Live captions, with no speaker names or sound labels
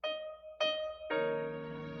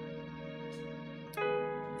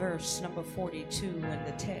verse number 42, and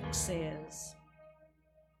the text says,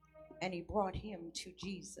 and he brought him to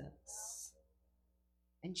Jesus.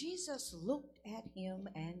 And Jesus looked at him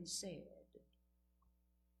and said,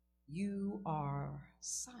 you are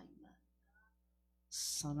Simon,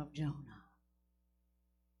 son of Jonah.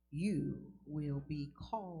 You will be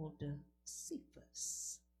called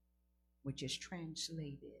Cephas, which is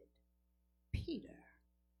translated Peter.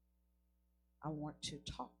 I want to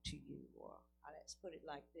talk to you, or let's put it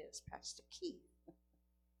like this, Pastor Keith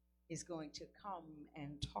is going to come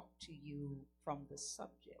and talk to you from the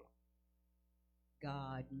subject,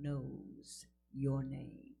 God knows your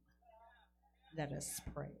name. Let us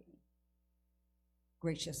pray.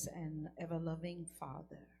 Gracious and ever-loving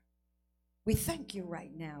Father, we thank you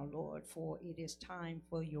right now, Lord, for it is time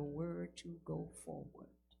for your word to go forward.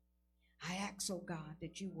 I ask, oh God,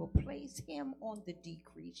 that you will place him on the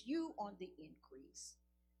decrease, you on the increase,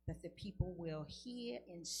 that the people will hear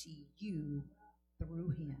and see you through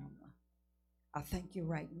him. I thank you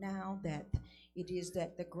right now that it is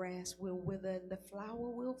that the grass will wither and the flower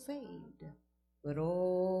will fade, but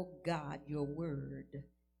oh God, your word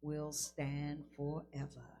will stand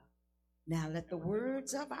forever. Now let the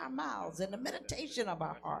words of our mouths and the meditation of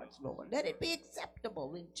our hearts, Lord, let it be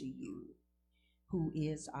acceptable unto you, who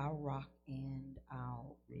is our rock and our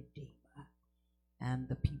redeemer. And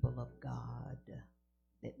the people of God,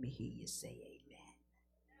 let me hear you say amen.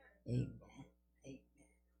 Amen. Amen.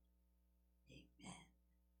 Amen.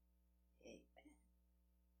 Amen.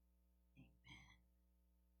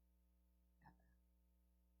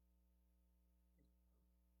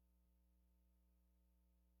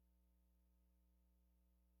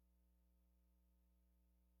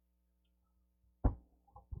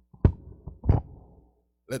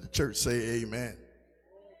 Let the church say amen.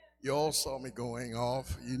 You all saw me going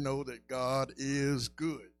off. You know that God is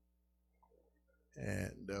good.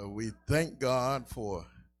 And we thank God for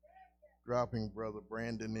dropping Brother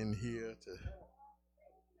Brandon in here to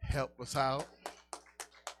help us out.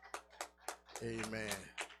 Amen.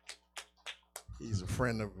 He's a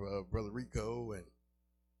friend of Brother Rico. And,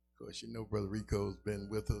 of course, you know Brother Rico's been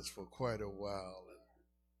with us for quite a while.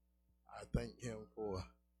 And I thank him for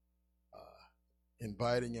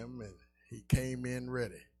inviting him, and he came in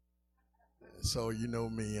ready. And so you know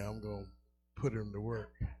me, I'm going to put him to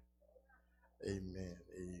work. Amen.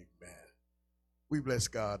 Amen. We bless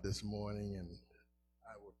God this morning, and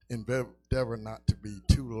I will endeavor not to be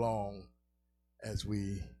too long as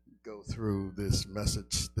we go through this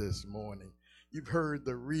message this morning. You've heard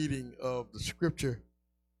the reading of the scripture,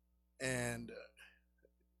 and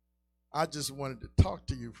I just wanted to talk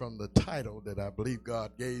to you from the title that I believe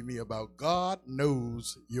God gave me about God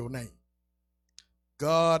knows your name.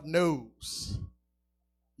 God knows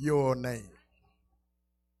your name.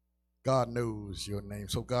 God knows your name.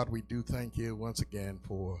 So God, we do thank you once again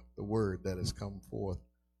for the word that has come forth.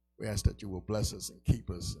 We ask that you will bless us and keep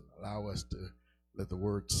us and allow us to let the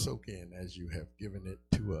word soak in as you have given it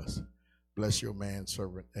to us. Bless your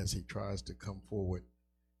manservant as he tries to come forward.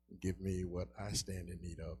 Give me what I stand in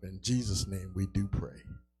need of. In Jesus' name we do pray.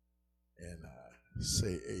 And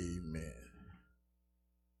say amen.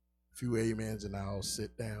 A few amens and I'll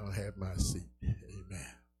sit down, have my seat.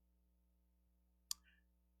 Amen.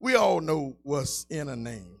 We all know what's in a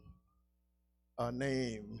name. A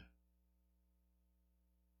name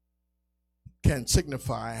can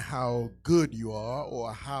signify how good you are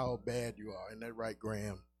or how bad you are. Isn't that right,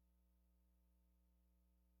 Graham?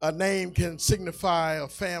 A name can signify a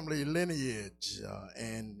family lineage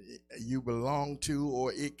and you belong to,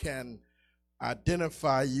 or it can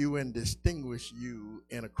identify you and distinguish you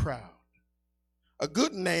in a crowd. A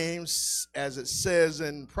good name, as it says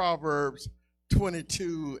in Proverbs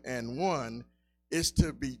 22:1, is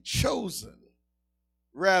to be chosen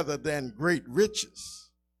rather than great riches,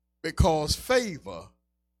 because favor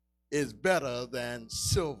is better than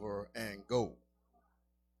silver and gold.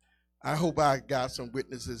 I hope I got some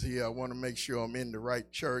witnesses here. I want to make sure I'm in the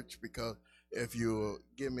right church, because if you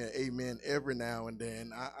give me an amen every now and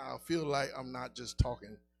then, I'll feel like I'm not just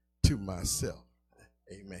talking to myself.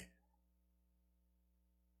 Amen.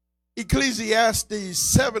 Ecclesiastes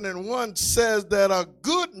 7:1 says that a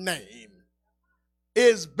good name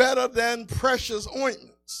is better than precious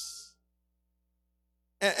ointments.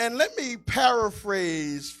 And let me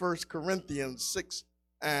paraphrase 1 Corinthians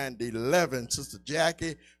 6:11, Sister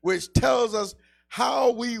Jackie, which tells us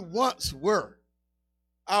how we once were,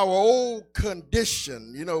 our old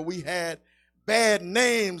condition. You know, we had bad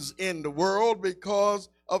names in the world because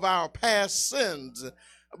of our past sins.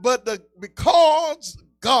 But because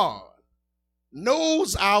God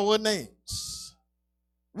knows our names,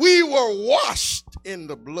 we were washed in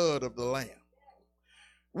the blood of the Lamb.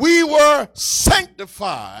 We were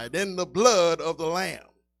sanctified in the blood of the Lamb.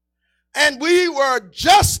 And we were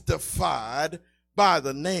justified by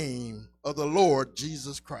the name of the Lord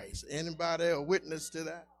Jesus Christ. Anybody a witness to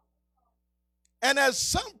that? And as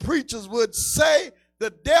some preachers would say, the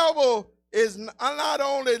devil is not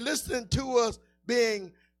only listening to us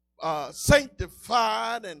being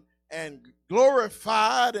sanctified and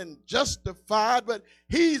glorified and justified, but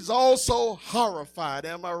he's also horrified.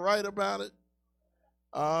 Am I right about it?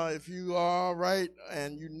 If you are right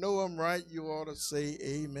and you know I'm right, you ought to say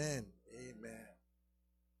amen. Amen.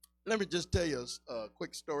 Let me just tell you a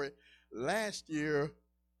quick story. Last year,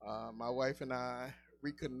 my wife and I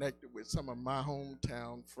reconnected with some of my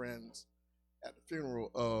hometown friends at the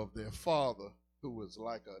funeral of their father, who was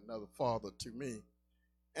like another father to me.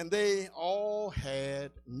 And they all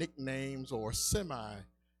had nicknames or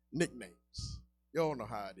semi-nicknames. You all know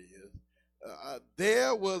how it is.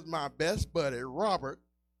 There was my best buddy, Robert,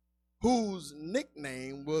 whose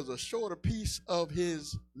nickname was a shorter piece of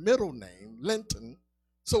his middle name, Linton,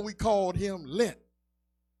 so we called him Lint.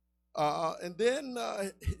 And then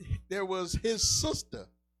there was his sister,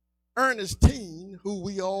 Ernestine, who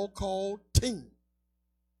we all called Teen.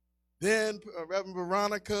 Then Reverend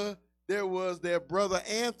Veronica, there was their brother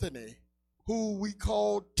Anthony, who we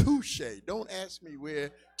called Touche. Don't ask me where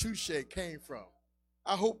Touche came from.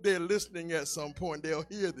 I hope they're listening at some point. They'll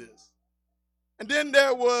hear this. And then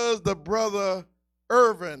there was the brother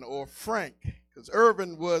Irvin or Frank, because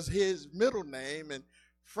Irvin was his middle name and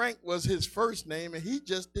Frank was his first name, and he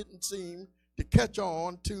just didn't seem to catch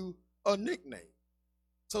on to a nickname.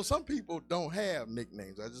 So some people don't have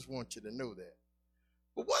nicknames. I just want you to know that.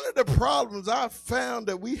 But one of the problems I found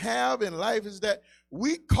that we have in life is that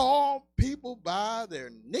we call people by their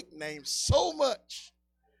nicknames so much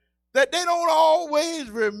that they don't always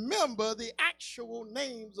remember the actual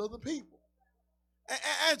names of the people.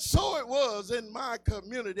 And so it was in my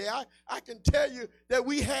community. I can tell you that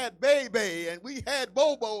we had Baby, and we had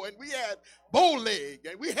Bobo, and we had Bowleg,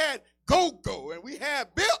 and we had Go-Go, and we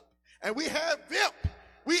had Bip, and we had Vip.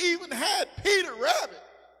 We even had Peter Rabbit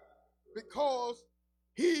because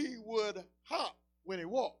he would hop when he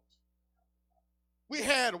walked. We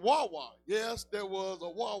had Wawa. Yes, there was a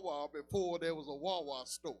Wawa before there was a Wawa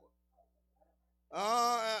store.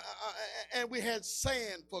 And we had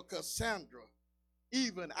Sand for Cassandra.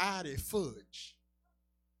 Even Ida Fudge.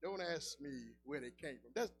 Don't ask me where they came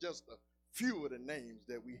from. That's just a few of the names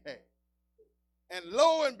that we had. And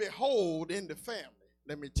lo and behold, in the family,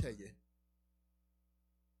 let me tell you,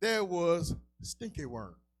 there was Stinky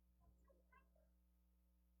Worm.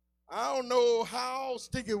 I don't know how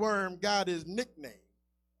Stinky Worm got his nickname,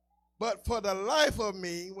 but for the life of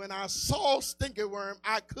me, when I saw Stinky Worm,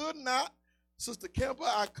 I could not, Sister Kemper,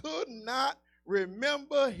 I could not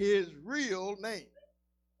remember his real name.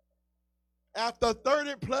 After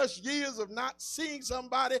 30 plus years of not seeing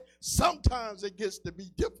somebody, sometimes it gets to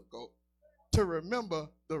be difficult to remember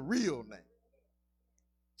the real name.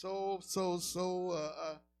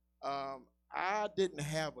 I didn't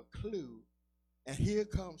have a clue, and here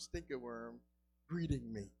comes Stinky Worm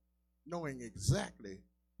greeting me, knowing exactly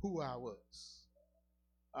who I was.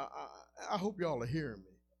 I hope y'all are hearing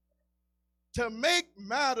me. To make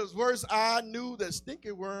matters worse, I knew that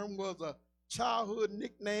Stinky Worm was a childhood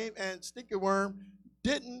nickname, and Stinky Worm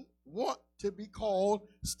didn't want to be called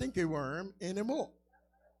Stinky Worm anymore.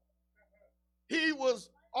 He was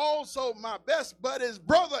also my best buddy's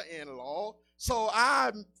brother-in-law, so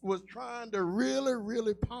I was trying to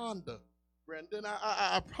really ponder. Brendan,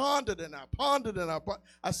 I pondered and I pondered and I pondered.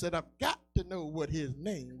 I said, I've got to know what his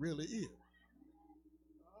name really is.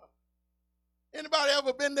 Anybody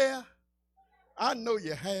ever been there? I know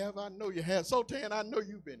you have. I know you have. Sultan, I know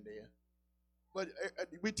you've been there. But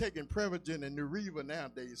we're taking Prevagen and Neuriva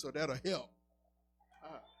nowadays, so that'll help.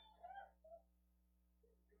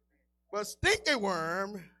 But Stinky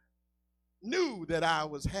Worm knew that I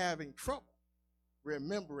was having trouble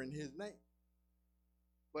remembering his name.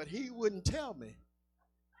 But he wouldn't tell me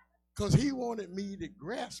because he wanted me to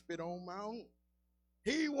grasp it on my own.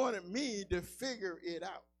 He wanted me to figure it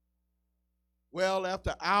out. Well,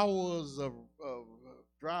 after hours of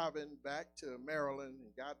driving back to Maryland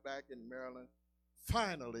and got back in Maryland,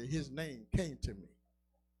 finally his name came to me.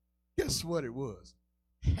 Guess what it was?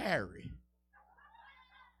 Harry.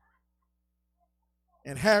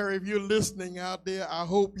 And Harry, if you're listening out there, I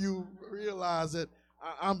hope you realize that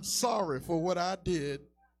I'm sorry for what I did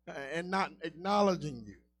and not acknowledging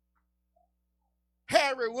you.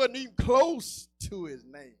 Harry wasn't even close to his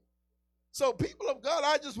name. So people of God,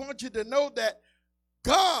 I just want you to know that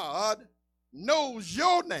God knows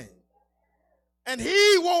your name. And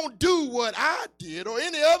he won't do what I did or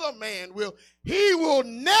any other man will. He will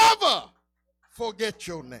never forget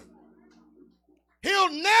your name.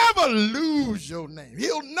 He'll never lose your name.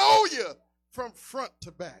 He'll know you from front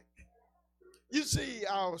to back. You see,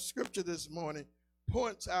 our scripture this morning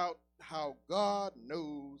points out how God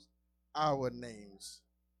knows our names.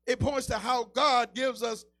 It points to how God gives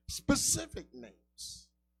us specific names.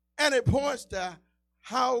 And it points to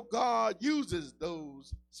how God uses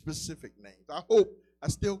those specific names. I hope I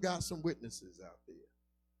still got some witnesses out there.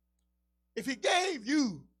 If he gave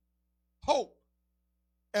you hope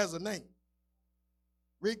as a name,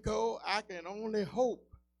 Rico, I can only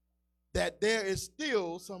hope that there is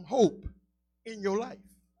still some hope in your life.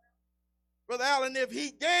 Brother Allen, if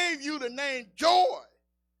he gave you the name Joy,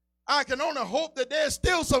 I can only hope that there's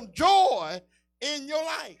still some joy in your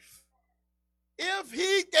life. If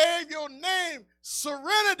he gave your name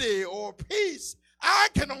Serenity or Peace, I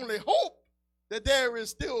can only hope that there is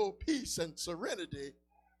still peace and serenity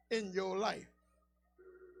in your life.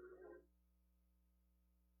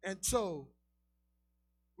 And so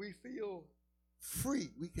we feel free.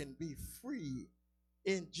 We can be free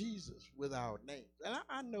in Jesus with our names. And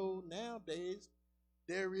I know nowadays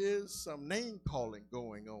there is some name calling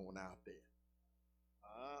going on out there.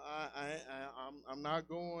 I'm not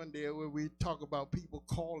going there where we talk about people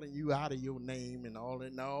calling you out of your name and all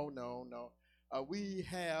that. No. We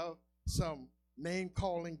have some name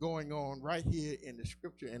calling going on right here in the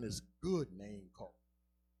scripture, and it's good name calling.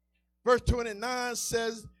 Verse 29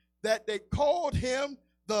 says that they called him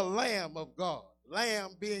the Lamb of God.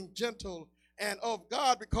 Lamb being gentle and of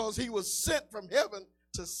God because he was sent from heaven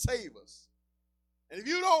to save us. And if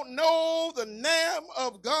you don't know the Lamb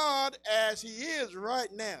of God as he is right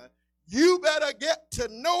now, you better get to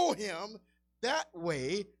know him that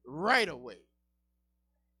way right away.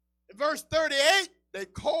 In verse 38, they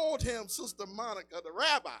called him, Sister Monica, the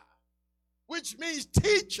rabbi, which means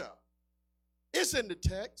teacher. It's in the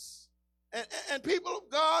text. And people of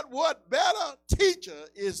God, what better teacher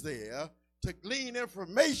is there to glean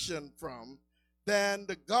information from than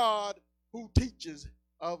the God who teaches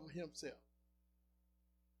of himself?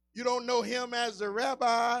 You don't know him as the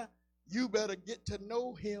rabbi, you better get to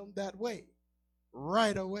know him that way,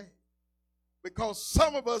 right away. Because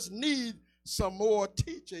some of us need some more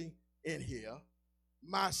teaching in here,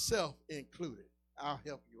 myself included. I'll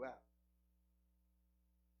help you out.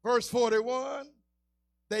 Verse 41,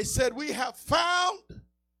 they said, we have found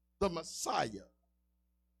the Messiah,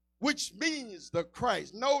 which means the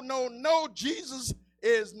Christ. No, Jesus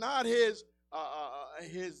is not his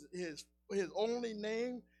only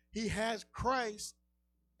name. He has Christ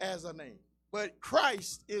as a name. But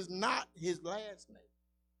Christ is not his last name.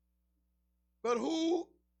 But who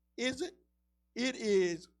is it? It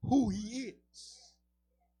is who he is.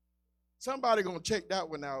 Somebody going to check that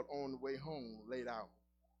one out on the way home later on.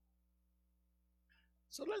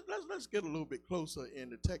 So let's get a little bit closer in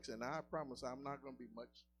the text, and I promise I'm not going to be much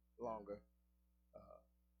longer.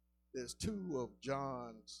 There's two of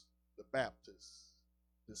John's the Baptist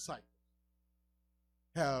disciples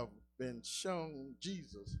have been shown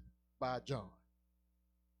Jesus by John.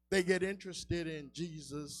 They get interested in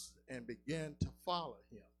Jesus and begin to follow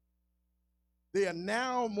him. They are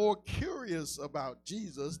now more curious about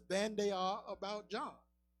Jesus than they are about John.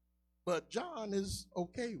 But John is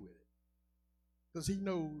okay with it because he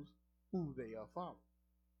knows who they are following.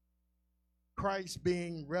 Christ,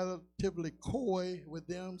 being relatively coy with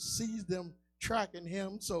them, sees them tracking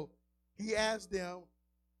him, so he asks them,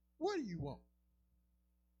 what do you want?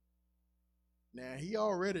 Now, he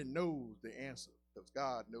already knows the answer because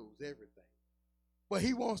God knows everything. But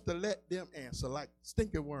he wants to let them answer like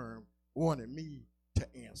Stinky Worm wanted me to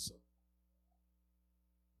answer.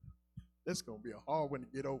 That's going to be a hard one to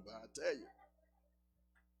get over, I tell you.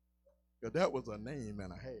 Because that was a name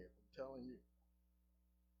and a half, I'm telling you.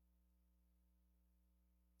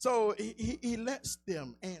 So he lets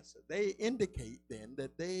them answer. They indicate then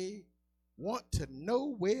that they want to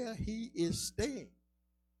know where he is staying.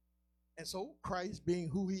 And so Christ, being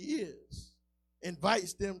who he is,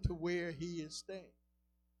 invites them to where he is staying.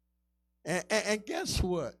 And guess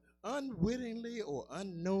what? Unwittingly or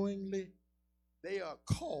unknowingly, they are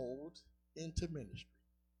called into ministry.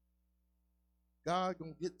 God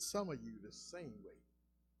gonna get some of you the same way.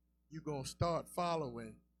 You're gonna start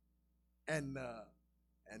following, and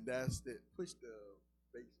that's it. Push the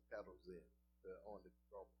bass pedals in on the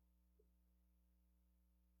drum.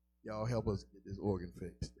 Y'all help us get this organ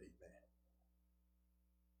fixed. Amen.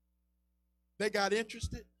 They got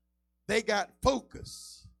interested. They got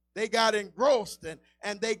focused. They got engrossed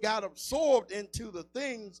and they got absorbed into the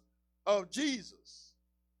things of Jesus.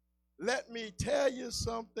 let me tell you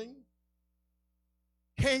something.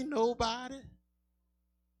 Can't nobody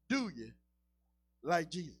do you like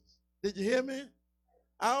Jesus. Did you hear me?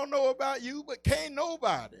 I don't know about you, but can't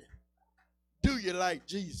nobody do you like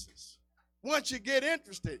Jesus. Once you get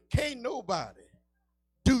interested, can't nobody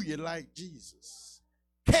do you like Jesus.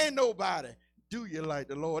 Can't nobody do you like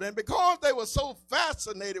the Lord. And because they were so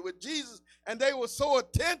fascinated with Jesus and they were so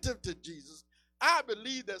attentive to Jesus, I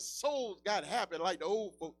believe that souls got happy, like the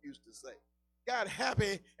old folk used to say. Got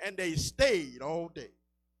happy and they stayed all day.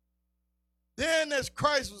 Then as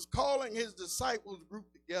Christ was calling his disciples group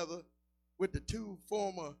together with the two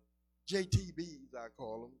former JTBs, I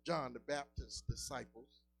call them, John the Baptist's disciples,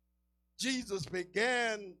 Jesus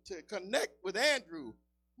began to connect with Andrew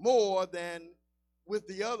more than with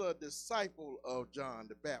the other disciple of John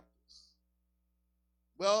the Baptist.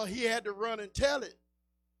 Well, he had to run and tell it.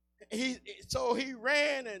 So he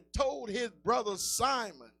ran and told his brother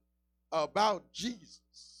Simon about Jesus.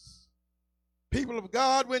 People of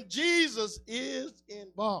God, when Jesus is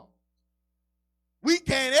involved, we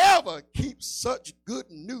can't ever keep such good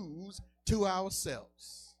news to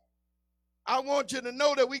ourselves. I want you to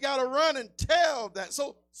know that we got to run and tell that.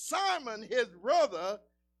 So Simon, his brother,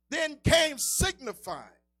 then came signifying.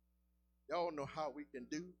 Y'all know how we can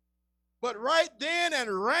do. But right then and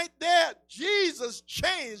right there, Jesus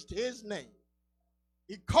changed his name.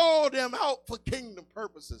 He called him out for kingdom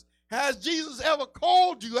purposes. Has Jesus ever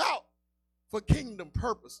called you out for kingdom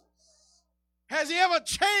purposes? Has he ever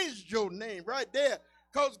changed your name right there?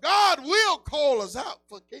 Because God will call us out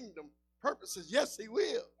for kingdom purposes. Yes, he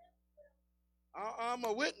will. I'm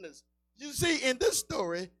a witness. You see, in this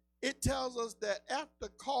story, it tells us that after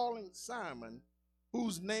calling Simon,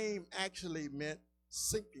 whose name actually meant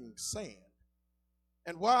sinking sand,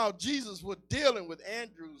 and while Jesus was dealing with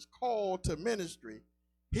Andrew's call to ministry,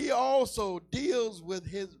 he also deals with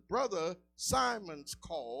his brother Simon's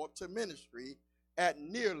call to ministry at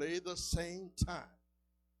nearly the same time.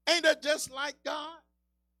 Ain't that just like God?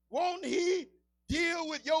 Won't he deal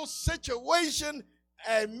with your situation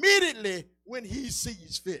immediately when he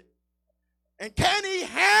sees fit? And can he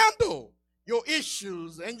handle your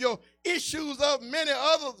issues and your issues of many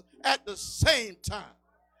others at the same time?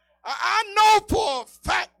 I know for a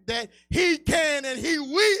fact that he can and he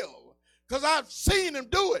will, because I've seen him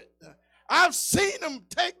do it. I've seen him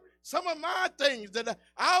take some of my things that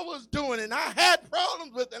I was doing and I had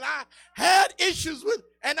problems with and I had issues with,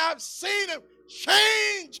 and I've seen him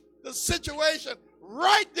change the situation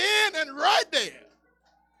right then and right there.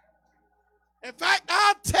 In fact,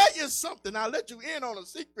 I'll tell you something. I'll let you in on a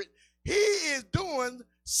secret. He is doing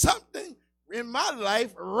something in my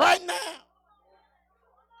life right now.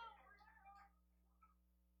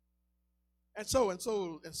 And so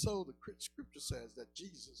the scripture says that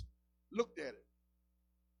Jesus looked at it,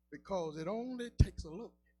 because it only takes a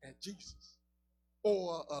look at Jesus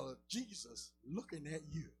or Jesus looking at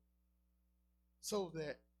you so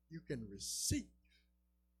that you can receive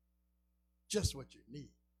just what you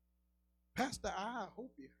need. Pastor, I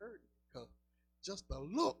hope you heard me, because just a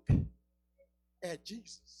look at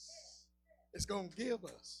Jesus is going to give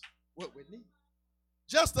us what we need.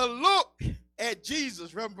 Just a look at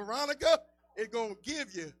Jesus, Reverend Veronica, is going to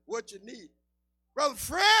give you what you need. Brother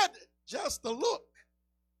Fred, just a look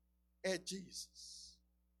at Jesus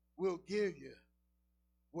will give you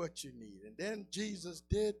what you need. And then Jesus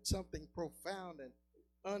did something profound and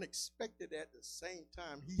unexpected at the same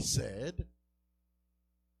time. He said,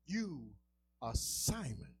 "You are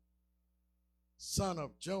Simon, son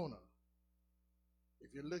of Jonah."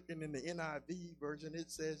 If you're looking in the NIV version,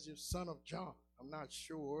 it says you're son of John. I'm not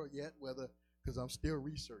sure yet whether, because I'm still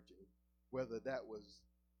researching, whether that was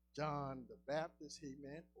John the Baptist he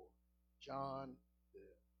meant or John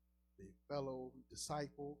the fellow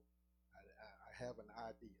disciple. I have an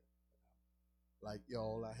idea. Like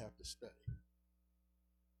y'all, I have to study.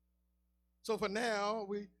 So for now,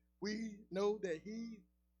 we know that he,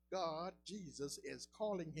 God, Jesus, is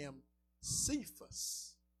calling him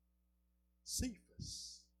Cephas.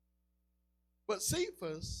 Cephas. But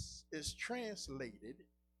Cephas is translated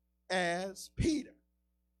as Peter.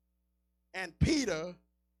 And Peter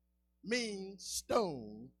means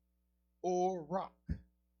stone or rock.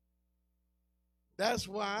 That's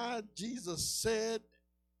why Jesus said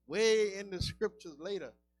way in the scriptures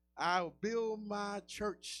later, "I'll build my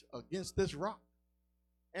church against this rock,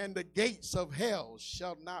 and the gates of hell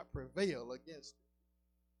shall not prevail against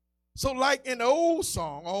it." So like in the old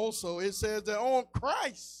song also, it says that on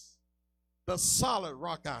Christ, the solid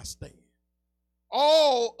rock I stand.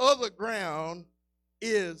 All other ground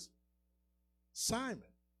is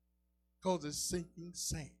Simon, because it's sinking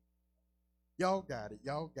sand. Y'all got it.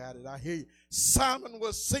 Y'all got it. I hear you. Simon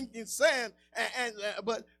was sinking sand,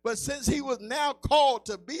 but since he was now called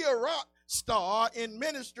to be a rock star in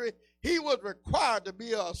ministry, he was required to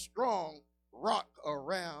be a strong rock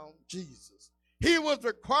around Jesus. He was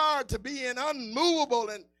required to be an unmovable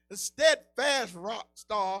and steadfast rock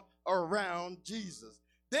star around Jesus.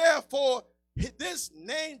 Therefore, this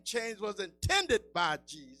name change was intended by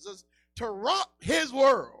Jesus to rock his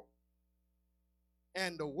world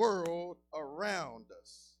and the world around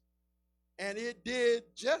us. And it did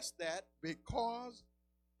just that because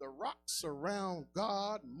the rocks around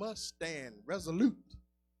God must stand resolute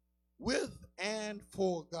with and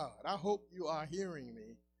for God. I hope you are hearing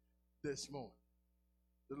me this morning.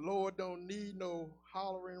 The Lord don't need no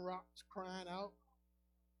hollering rocks crying out.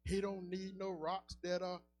 He don't need no rocks that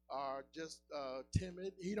are just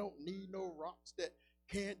timid. He don't need no rocks that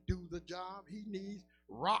can't do the job. He needs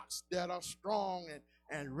rocks that are strong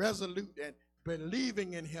and resolute and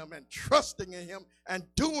believing in him and trusting in him and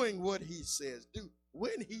doing what he says do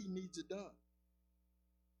when he needs it done.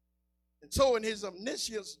 And so in his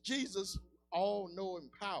omniscience, Jesus, all-knowing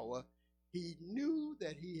power, he knew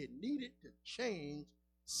that he had needed to change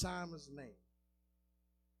Simon's name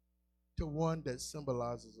to one that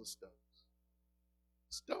symbolizes a stone.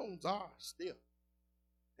 Stones are stiff,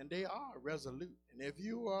 and they are resolute. And if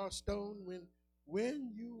you are a stone,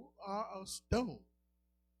 when you are a stone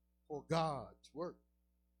for God's work,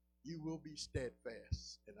 you will be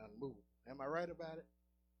steadfast and unmovable. Am I right about it?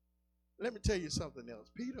 Let me tell you something else.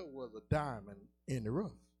 Peter was a diamond in the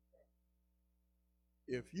rough.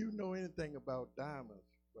 If you know anything about diamonds,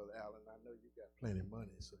 Brother Allen, I know you got plenty of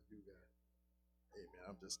money, so you got, amen,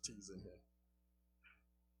 I'm just teasing him.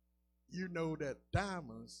 You know that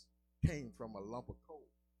diamonds came from a lump of coal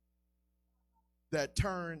that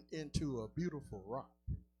turned into a beautiful rock.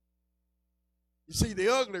 You see,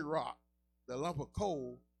 the ugly rock, the lump of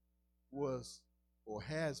coal, was or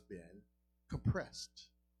has been compressed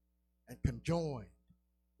and conjoined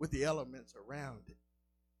with the elements around it.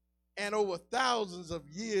 And over thousands of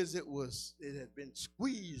years, it had been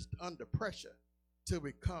squeezed under pressure to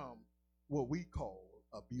become what we call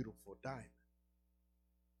a beautiful diamond.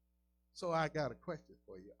 So I got a question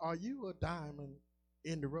for you. Are you a diamond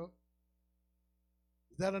in the rough?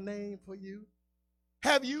 Is that a name for you?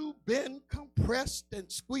 Have you been compressed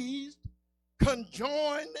and squeezed,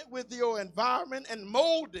 conjoined with your environment, and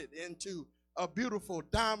molded into a beautiful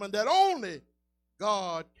diamond that only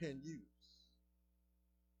God can use?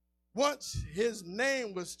 Once his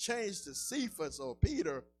name was changed to Cephas or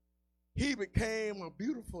Peter, he became a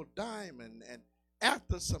beautiful diamond. And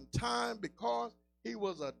after some time, because he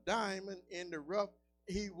was a diamond in the rough,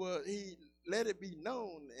 he let it be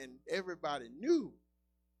known, and everybody knew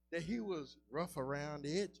that he was rough around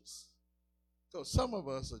the edges. So some of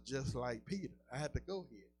us are just like Peter. I had to go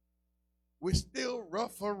here. We're still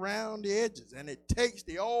rough around the edges, and it takes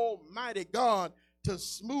the Almighty God to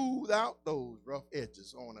smooth out those rough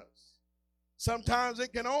edges on us. Sometimes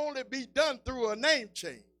it can only be done through a name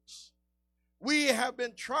change. We have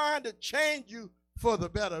been trying to change you for the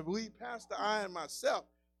better. We, Pastor I and myself,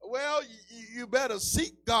 well, you better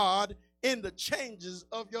seek God in the changes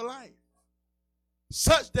of your life,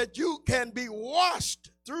 such that you can be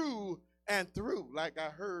washed through and through, like I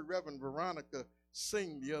heard Reverend Veronica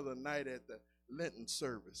sing the other night at the Lenten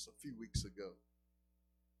service a few weeks ago.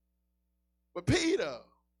 But Peter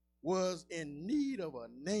was in need of a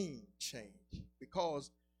name change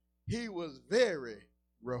because he was very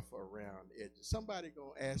rough around the edges. Somebody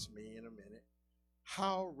gonna ask me in a minute,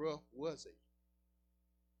 how rough was he?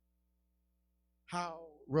 How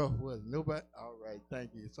rough was it? Nobody? All right,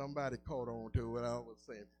 thank you. Somebody caught on to what I was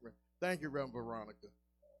saying. Thank you, Reverend Veronica.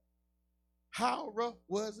 How rough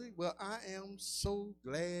was he? Well, I am so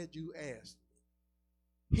glad you asked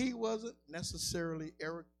me. He wasn't necessarily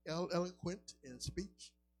eloquent in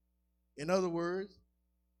speech. In other words,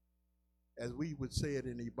 as we would say it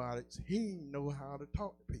in Ebonics, he didn't know how to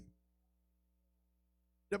talk to people.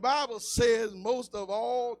 The Bible says most of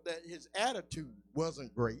all that his attitude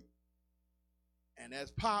wasn't great. And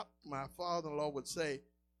as Pop, my father-in-law, would say,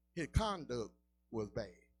 his conduct was bad.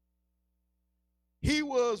 He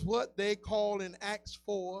was what they call in Acts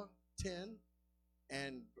 4:10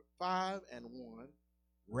 and 5 and 1,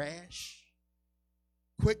 rash,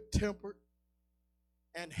 quick-tempered,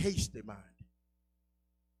 and hasty-minded.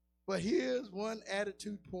 But here's one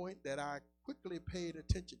attitude point that I quickly paid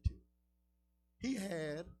attention to. He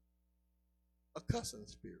had a cussing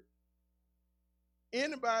spirit.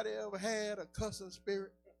 Anybody ever had a cussing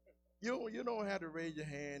spirit? You don't have to raise your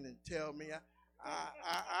hand and tell me.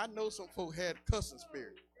 I know some folk had cussing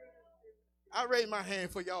spirit. I raised my hand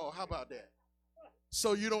for y'all. How about that?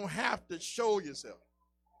 so you don't have to show yourself.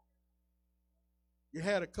 You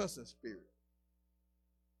had a cussing spirit.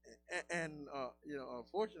 And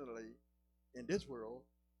unfortunately, in this world,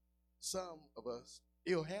 some of us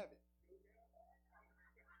still have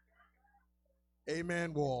it.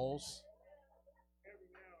 Amen, Walls.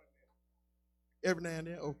 Every now and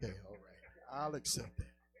then? Okay, all right. I'll accept that.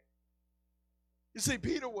 You see,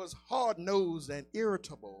 Peter was hard-nosed and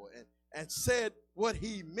irritable and said what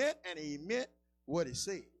he meant, and he meant what he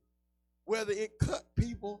said. Whether it cut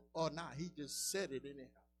people or not, he just said it anyhow.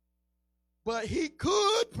 But he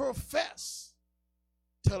could profess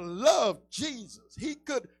to love Jesus. He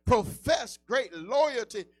could profess great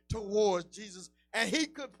loyalty towards Jesus, and he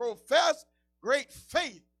could profess great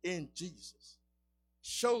faith in Jesus.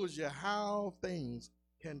 Shows you how things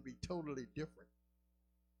can be totally different.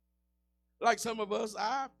 Like some of us,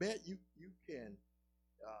 I bet you can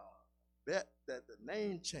bet that the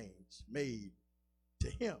name change made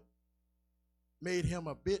him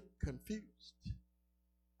a bit confused.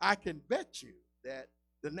 I can bet you that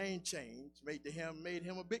the name change made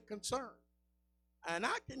him a bit concerned. And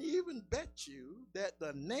I can even bet you that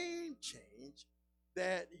the name change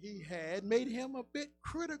that he had made him a bit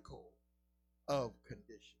critical of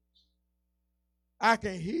conditions. I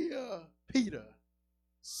can hear Peter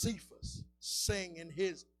Cephas sing in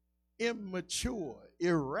his immature,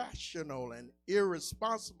 irrational, and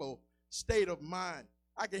irresponsible state of mind.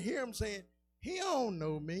 I can hear him saying, he don't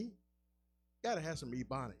know me. Got to have some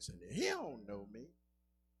ebonics in there. He don't know me.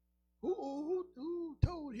 Who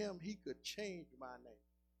told him he could change my name?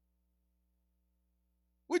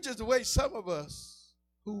 Which is the way some of us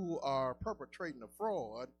who are perpetrating a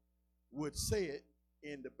fraud would say it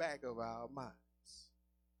in the back of our minds.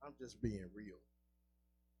 I'm just being real.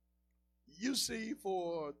 You see,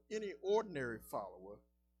 for any ordinary follower,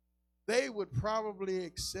 they would probably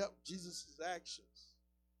accept Jesus' actions,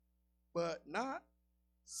 but not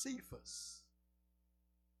Cephas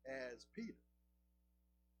as Peter.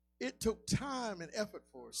 It took time and effort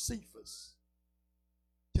for Cephas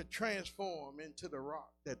to transform into the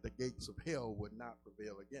rock that the gates of hell would not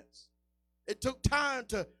prevail against. It took time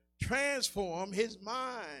to transform his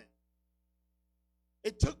mind.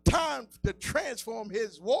 It took time to transform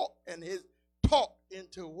his walk and his talk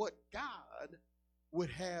into what God would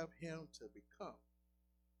have him to become.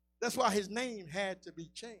 That's why his name had to be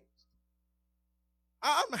changed.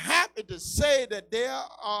 I'm happy to say that there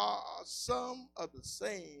are some of the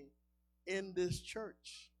same in this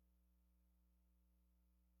church.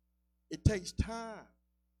 It takes time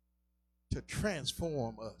to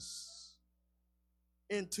transform us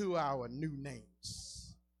into our new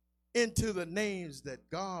names, into the names that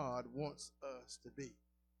God wants us to be.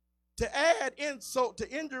 To add insult to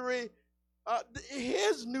injury,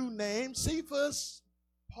 his new name, Cephas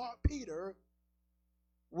Peter,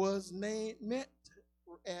 was meant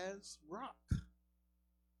as rock.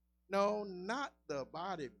 No, not the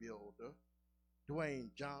bodybuilder,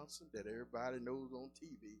 Dwayne Johnson, that everybody knows on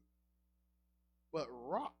TV, but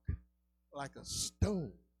rock like a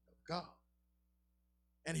stone of God.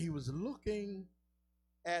 And he was looking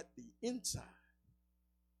at the inside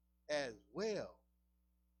as well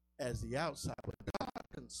as the outside. But God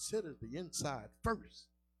considers the inside first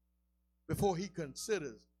before he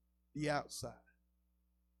considers the outside.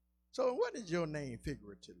 So what is your name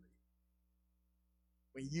figuratively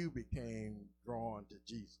when you became drawn to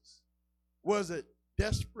Jesus? Was it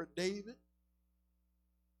desperate David?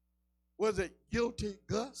 Was it guilty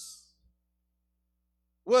Gus?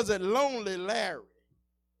 Was it lonely Larry?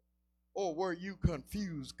 Or were you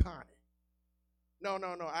confused Connie? No,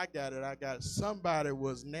 I got it. Somebody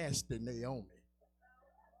was nasty Naomi.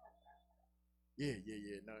 Yeah.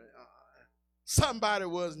 No, somebody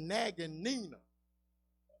was nagging Nina.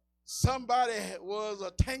 Somebody was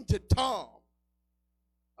a tainted Tom.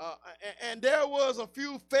 And there was a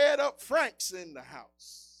few fed up Franks in the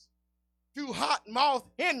house. A few hot mouth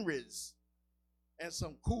Henrys. And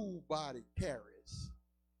some cool bodied Carries.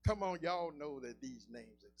 Come on, y'all know that these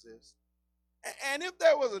names exist. And if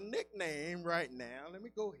there was a nickname right now, let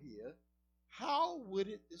me go here. How would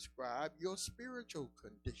it describe your spiritual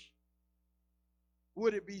condition?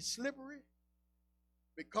 Would it be slippery?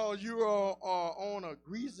 Because you are on a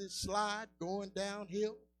greasy slide going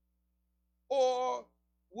downhill? Or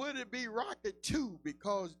would it be rocket too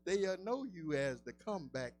because they know you as the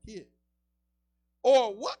comeback kid?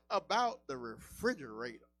 Or what about the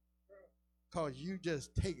refrigerator? Because you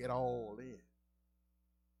just take it all in.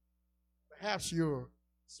 Perhaps you're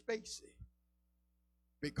spacey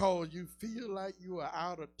because you feel like you are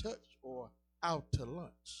out of touch or out to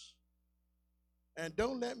lunch. And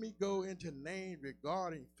don't let me go into names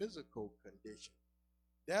regarding physical condition.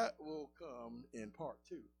 that will come in part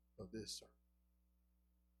 2 of this sermon.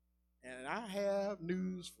 And I have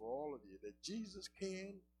news for all of you that Jesus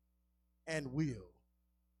can and will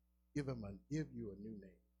give you a new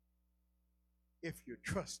name if you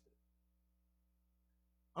trust it.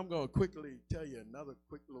 I'm going to quickly tell you another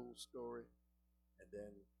quick little story, and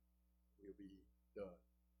then we'll be done.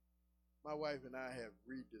 My wife and I have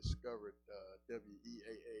rediscovered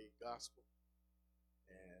WEAA Gospel,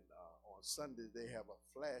 and on Sundays they have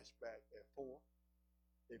a flashback at 4.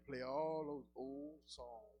 They play all those old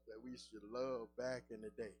songs that we used to love back in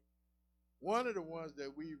the day. One of the ones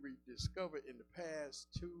that we rediscovered in the past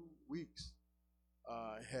 2 weeks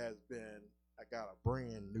has been I Got a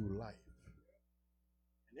Brand New Life.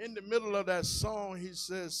 And in the middle of that song, he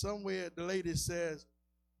says somewhere, the lady says,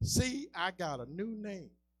 see, I got a new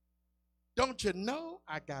name. Don't you know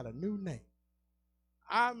I got a new name?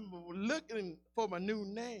 I'm looking for my new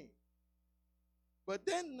name. But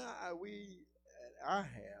then I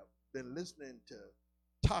have been listening to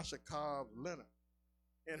Tasha Cobbs Leonard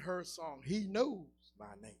in her song, He Knows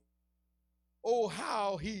My Name. Oh,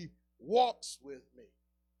 how he walks with me.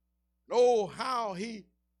 Oh, how he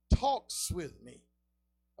talks with me.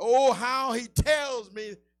 Oh, how he tells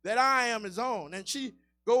me that I am his own. And she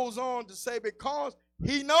goes on to say, because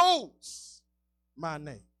he knows my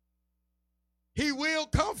name. He will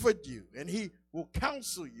comfort you and he will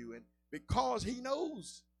counsel you. And because he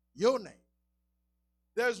knows your name.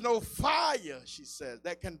 There's no fire, she says,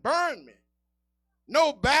 that can burn me.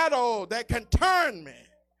 No battle that can turn me.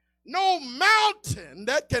 No mountain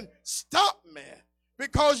that can stop me.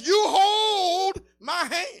 Because you hold my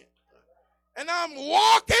hand. And I'm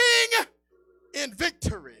walking in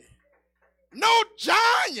victory. No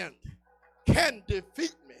giant can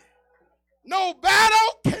defeat me. No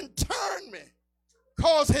battle can turn me.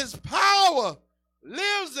 Because his power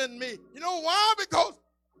lives in me. You know why? Because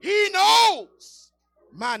he knows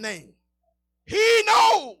my name. He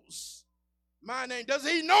knows my name. Does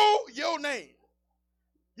he know your name?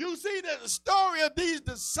 You see that the story of these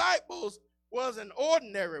disciples was an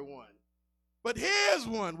ordinary one. But here's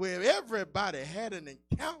one where everybody had an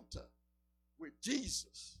encounter with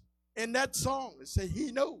Jesus. In that song, it said,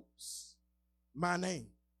 he knows my name.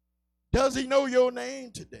 Does he know your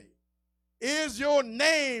name today? Is your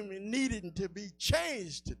name needing to be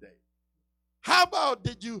changed today? How about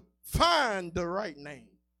did you find the right name?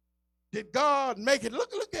 Did God make it?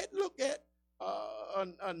 Look at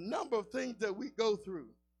a number of things that we go through.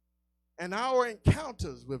 And our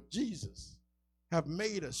encounters with Jesus have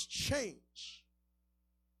made us change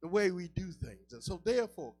the way we do things. And so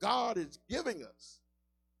therefore, God is giving us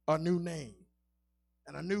a new name,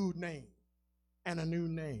 and a new name, and a new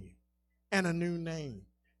name, and a new name,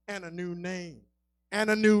 and a new name, and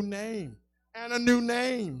a new name, and a new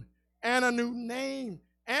name, and a new name,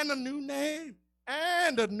 and a new name,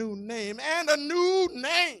 and a new name, and a new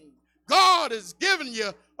name. God is giving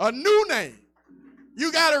you a new name.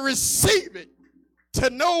 You got to receive it to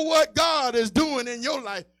know what God is doing in your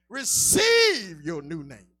life. Receive your new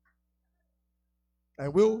name.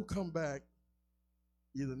 And we'll come back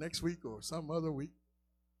either next week or some other week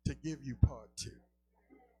to give you part 2.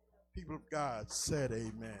 People of God said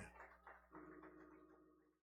amen.